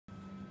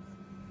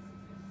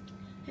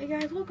Hey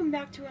guys, welcome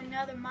back to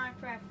another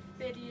Minecraft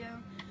video.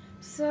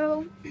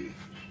 So,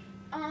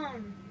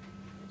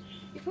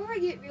 before I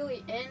get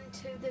really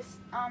into this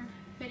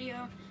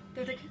video,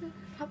 there's a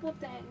couple of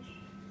things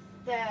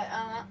that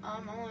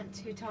I want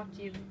to talk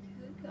to you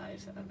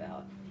guys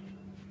about.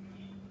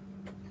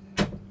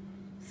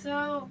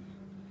 So,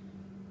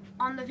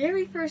 on the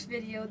very first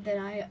video that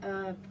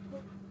I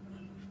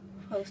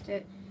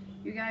posted,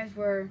 you guys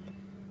were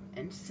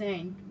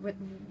insane with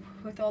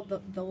all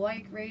the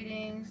like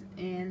ratings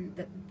and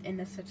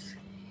the subs,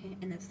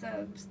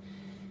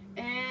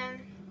 and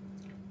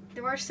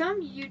there are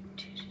some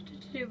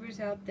YouTubers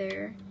out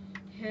there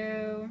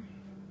who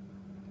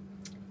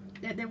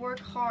they work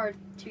hard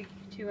to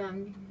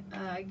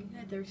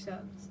get their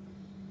subs,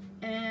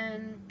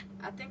 and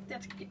I think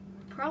that's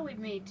probably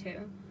me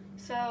too.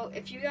 So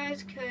if you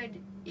guys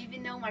could,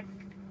 even though my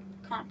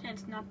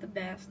content's not the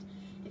best,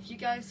 if you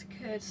guys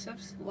could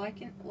like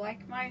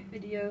my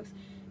videos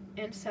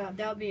and sub,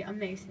 that would be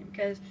amazing,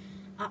 because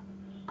I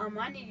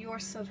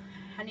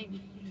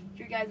need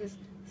your guys'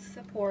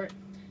 support,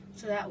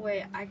 so that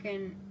way I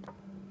can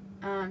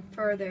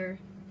further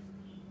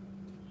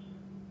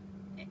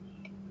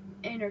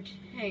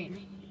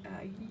entertain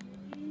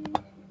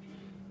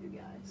you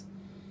guys.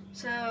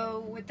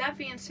 So with that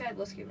being said,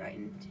 let's get right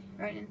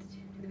into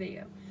the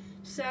video.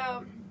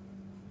 So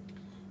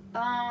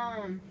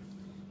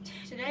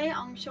today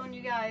I'm showing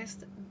you guys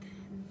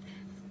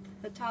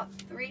the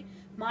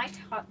my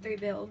top three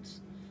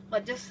builds,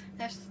 but just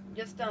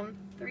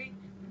 3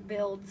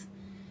 builds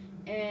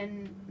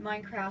in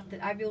Minecraft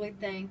that I really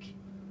think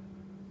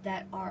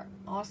that are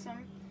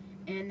awesome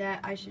and that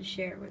I should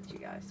share with you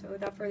guys. So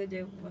without further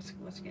ado, let's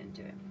get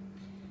into it.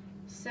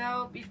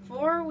 So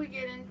before we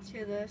get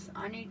into this,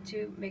 I need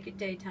to make it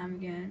daytime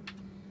again.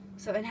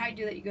 So, and how you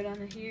do that, you go down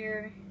to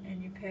here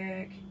and you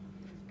pick.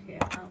 Okay,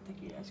 I don't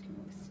think you guys can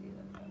really see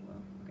that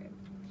well. Okay,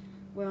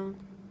 well,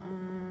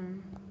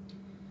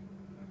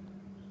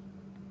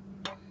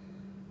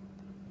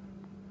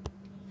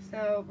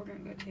 so we're gonna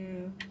go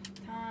to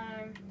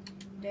time,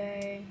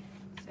 day,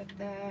 set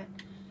that.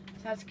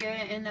 So that's good.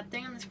 And that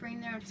thing on the screen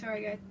there, I'm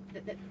sorry guys,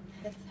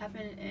 that's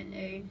happened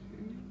in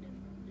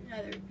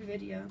another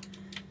video.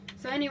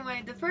 So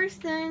anyway, the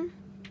first thing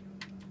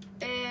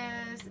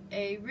is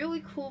a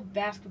really cool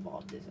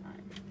basketball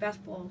design,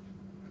 goal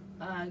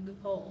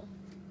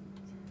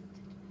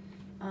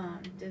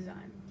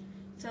design.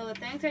 So the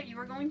things that you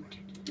are going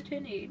to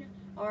need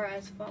are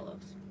as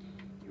follows.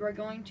 You are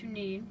going to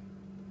need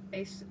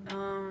a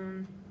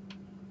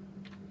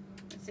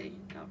let's see,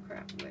 oh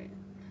crap, wait,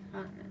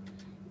 hold on a minute.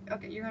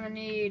 Okay, you're gonna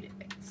need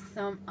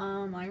some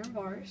iron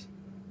bars.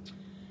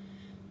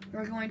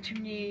 You're going to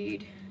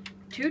need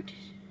 2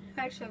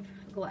 types of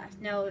glass.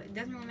 Now it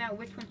doesn't really matter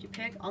which ones you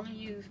pick, only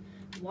use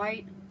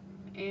white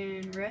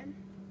and red.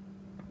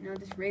 No,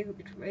 just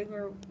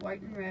regular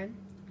white and red.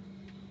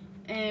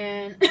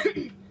 And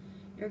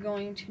you're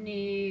going to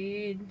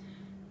need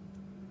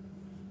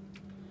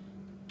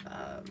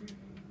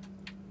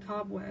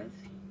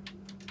cobwebs,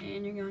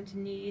 and you're going to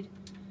need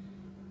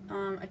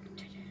a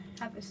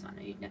type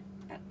sign.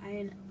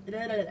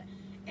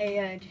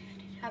 A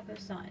type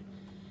sign.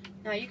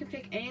 Now you can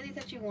pick any of these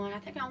that you want. I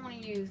think I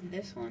want to use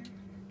this one,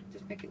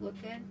 just make it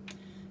look good.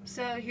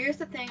 So here's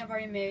the thing I've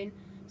already made.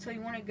 So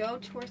you want to go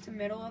towards the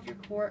middle of your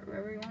court,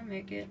 wherever you want to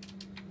make it,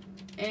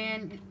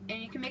 and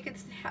you can make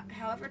it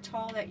however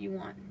tall that you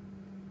want.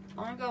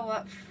 I'm gonna go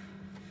up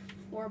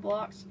 4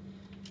 blocks.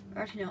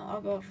 Or actually no,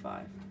 I'll go up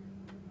 5.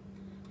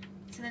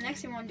 So the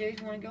next thing you want to do is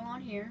you want to go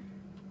on here.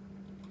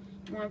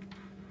 You want to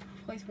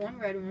place 1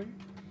 red one.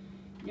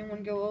 You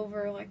want to go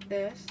over like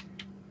this.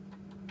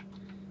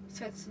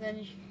 So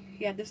then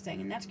you have this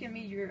thing, and that's gonna be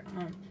your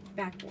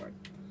backboard.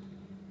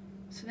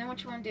 So then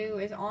what you want to do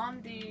is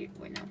on the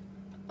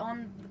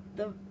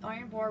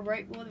iron bar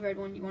right below the red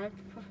one, you want to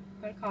put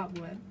a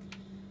cobweb,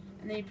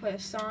 and then you put a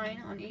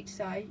sign on each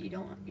side. You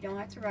don't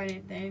have to write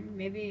anything.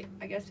 Maybe,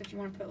 I guess, if you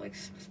want to put like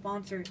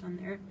sponsors on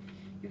there,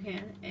 you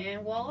can,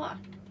 and voila.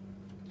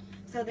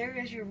 So there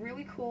is your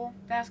really cool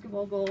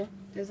basketball goal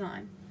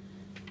design.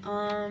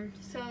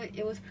 So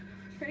it was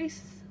pretty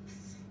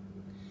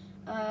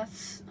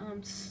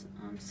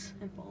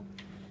simple,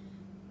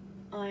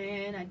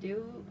 and I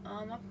do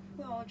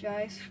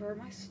apologize for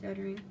my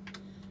stuttering.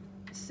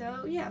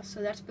 So yeah,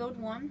 so that's build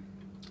 1,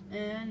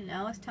 and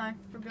now it's time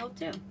for build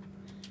 2.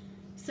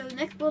 So the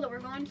next build that we're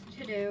going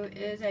to do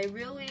is a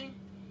really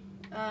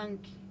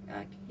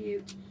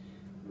cute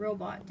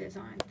robot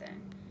design thing.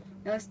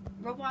 Now this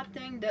robot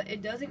thing,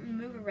 it doesn't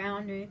move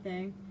around or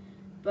anything,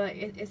 but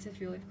it's just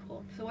really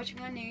cool. So what you're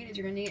going to need is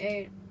you're going to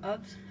need a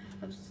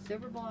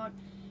silver block.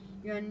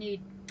 You're going to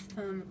need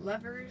some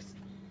levers,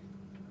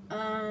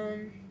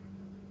 and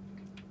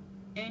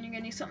you're going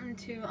to need something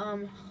to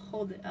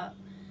hold it up.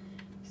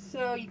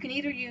 So you can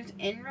either use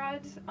end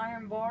rods,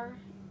 iron bar,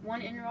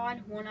 1 end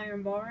rod, 1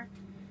 iron bar.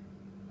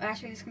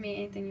 Actually, this can be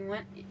anything you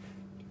want.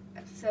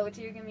 So it's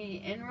either going to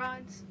be end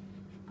rods,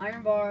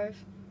 iron bars,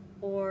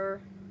 or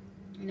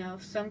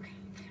some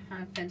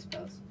kind of fence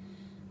post.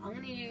 I'm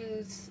going to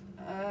use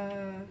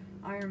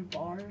iron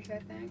bars, I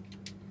think,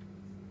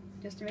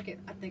 just to make it.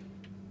 I think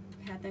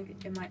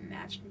it might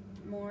match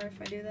more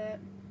if I do that.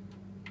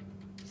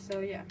 So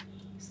yeah,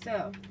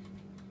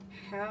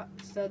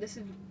 so this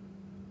is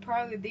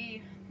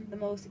probably the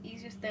most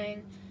easiest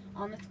thing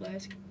on this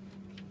list.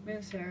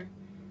 Moves here.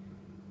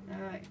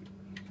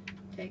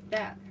 Take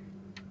that.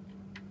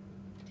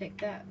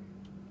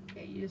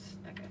 Okay, you just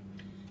okay.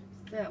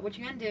 So what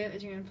you're gonna do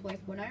is you're gonna place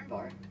one iron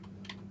bar.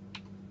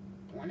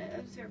 Oh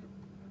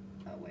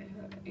wait,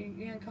 hold on.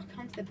 You're gonna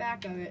come to the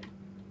back of it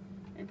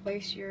and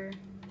place your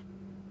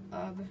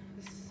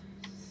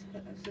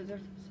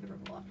silver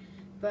block.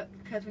 But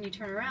because when you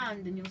turn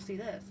around, then you'll see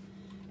this,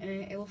 and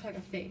it looks like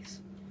a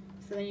face.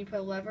 So then you put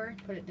a lever,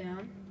 put it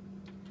down,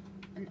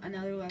 and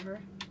another lever,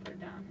 put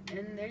it down,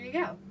 and there you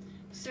go.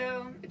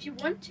 So if you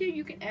want to,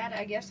 you can add,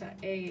 I guess,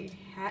 a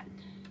hat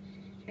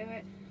to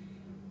it.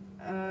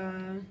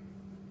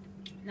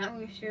 Not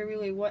really sure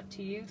really what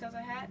to use as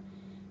a hat.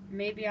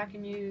 Maybe I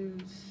can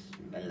use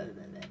I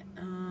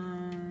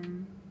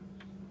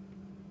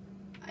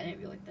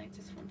didn't really think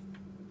this one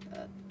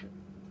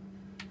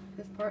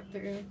this part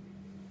through.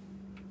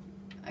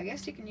 I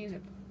guess you can use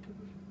a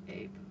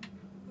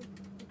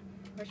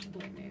pressure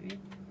blade maybe.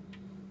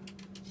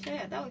 So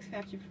yeah, that looks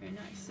actually pretty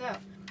nice. So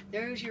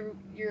there's your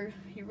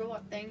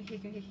robot thing. He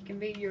can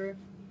be your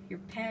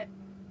pet.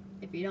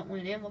 If you don't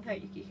want an animal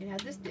pet, you can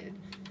have this dude.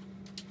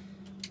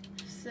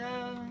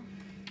 So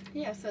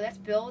yeah, so that's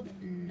build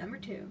number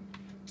 2.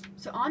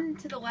 So on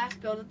to the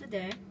last build of the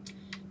day.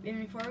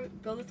 And before we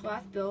build this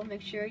last build,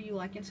 make sure you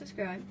like and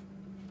subscribe.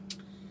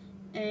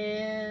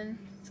 And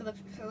so this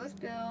build is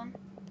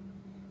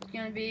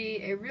going to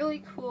be a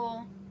really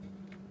cool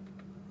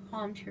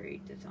palm tree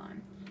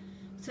design.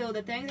 So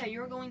the things that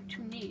you're going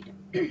to need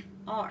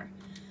are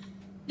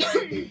you're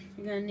going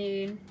to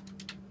need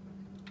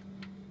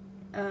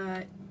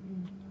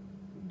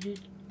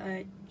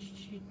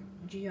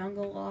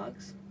jungle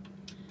logs,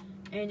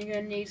 and you're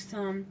going to need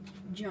some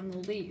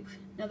jungle leaves.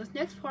 Now this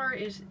next part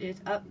is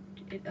up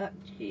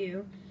to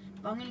you.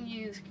 I'm going to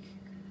use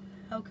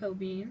cocoa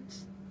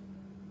beans,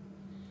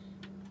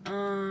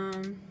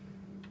 and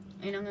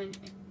I'm going to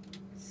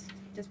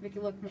just make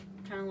it look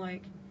kind of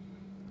like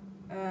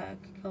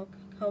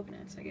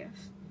coconuts, I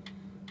guess.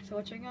 So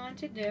what you're going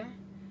to do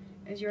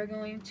is you're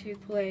going to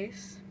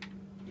place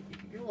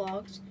your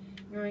logs.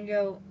 You're going to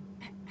go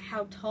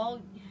however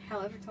tall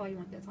you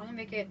want this. I'm going to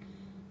make it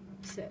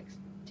 6.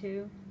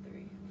 2,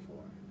 3, 4,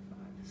 5,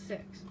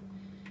 6.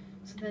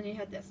 So then you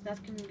have this. That's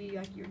going to be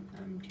like your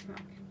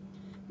trunk.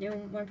 Then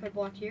we're going to put a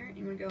block here, and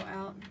you're going to go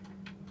out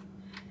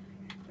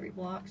 3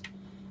 blocks,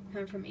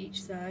 coming from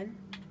each side.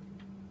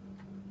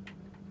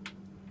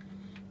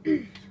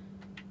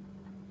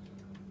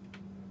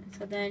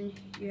 So then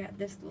you have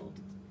this little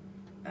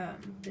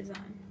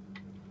design.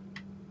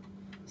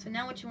 So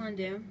now what you want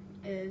to do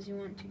is you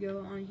want to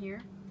go on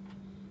here,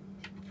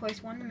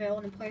 place one in the middle,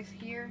 and then place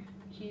here,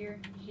 here,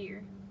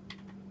 here,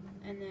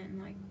 and then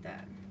like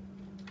that.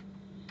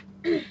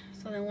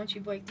 So then once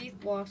you break these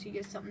blocks, you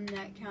get something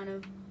that kind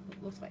of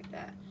looks like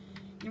that.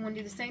 You want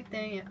to do the same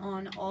thing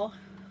on all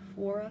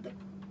 4 of the,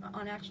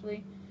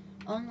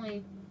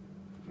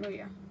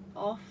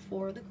 all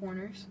 4 of the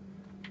corners,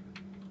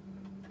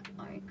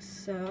 like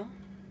so.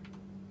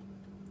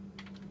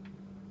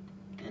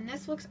 And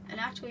this looks, and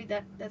actually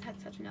that's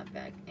actually not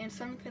bad. And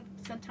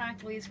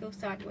sometimes the leaves go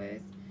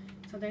sideways,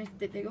 sometimes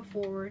they go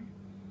forward.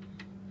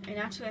 And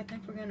actually, I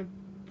think we're gonna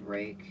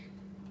break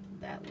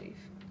that leaf,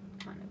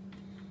 kind of.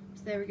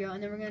 So there we go.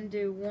 And then we're gonna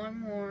do one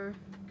more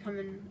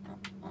coming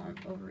on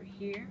over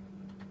here.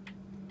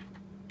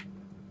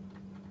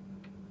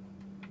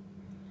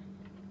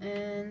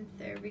 And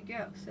there we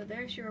go. So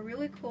there's your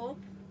really cool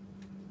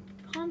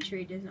palm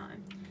tree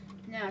design.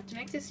 Now, to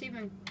make this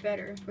even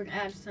better, we're gonna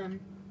add some,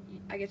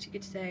 I guess you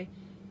could say,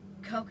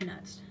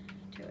 coconuts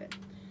to it.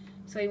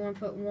 So you want to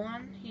put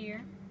one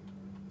here,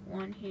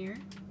 one here,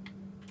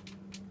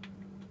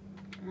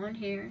 one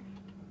here,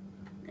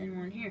 and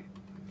one here.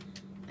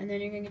 And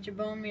then you're going to get your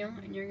bone meal,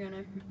 and you're going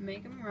to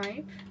make them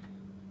ripe.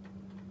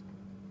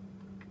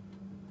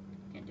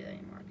 Can't do that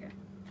anymore, okay.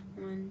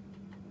 One,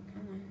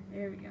 come on,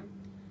 there we go.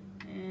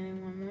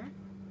 And one more.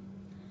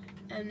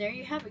 And there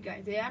you have it,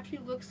 guys. It actually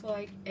looks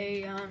like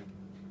a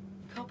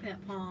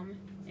coconut palm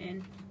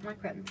in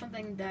Minecraft. And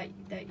something that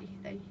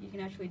you can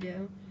actually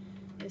do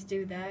is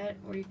do that,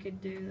 or you could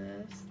do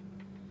this.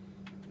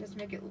 Just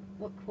make it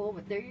look cool.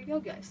 But there you go,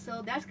 guys.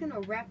 So that's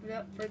gonna wrap it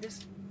up for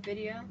this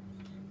video.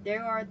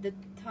 There are the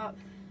top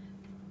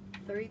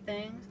 3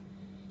 things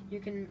you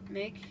can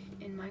make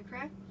in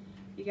Minecraft.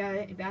 You got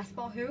a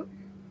basketball hoop,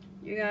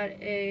 you got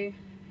a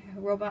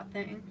robot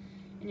thing,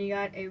 and you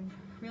got a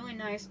really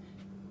nice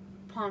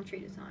palm tree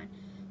design.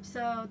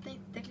 So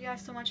thank you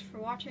guys so much for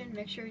watching.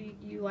 Make sure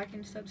you like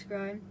and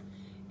subscribe,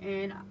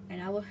 and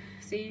I will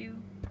see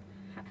you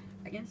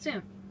again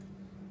soon.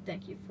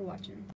 Thank you for watching.